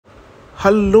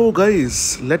Hello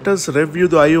guys, let us review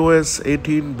the iOS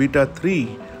 18 beta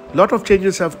 3. Lot of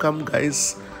changes have come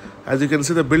guys. As you can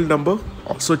see, the build number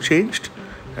also changed,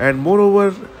 and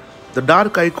moreover the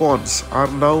dark icons are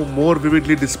now more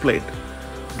vividly displayed.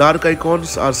 Dark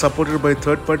icons are supported by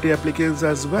third-party applications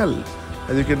as well.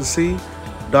 As you can see,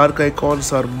 dark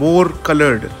icons are more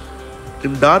colored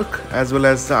in dark, as well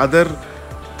as the other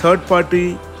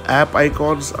third-party app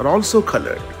icons are also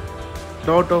colored.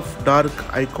 Lot of dark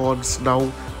icons now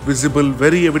visible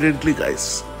very evidently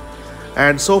guys.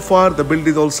 And so far the build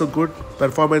is also good,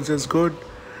 performance is good.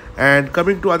 And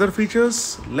coming to other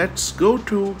features, let's go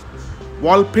to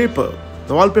wallpaper.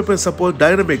 The wallpaper supports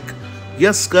dynamic.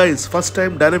 Yes guys, first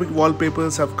time dynamic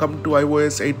wallpapers have come to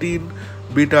iOS 18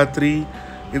 beta 3.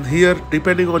 In here,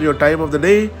 depending on your time of the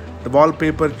day, the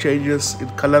wallpaper changes in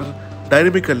color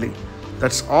dynamically.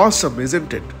 That's awesome,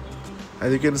 isn't it?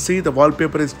 As you can see, the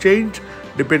wallpaper is changed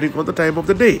depending on the time of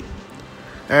the day.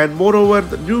 And moreover,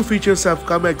 the new features have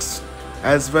come as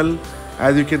well.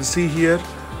 As you can see here,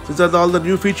 these are all the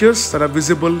new features that are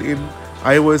visible in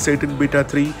iOS 18 beta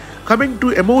 3. Coming to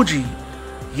emoji.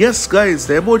 Yes guys,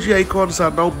 the emoji icons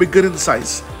are now bigger in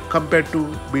size compared to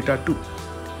beta 2.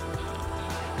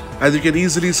 As you can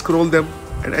easily scroll them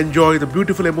and enjoy the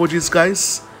beautiful emojis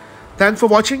guys. Thanks for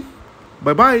watching.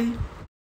 Bye bye.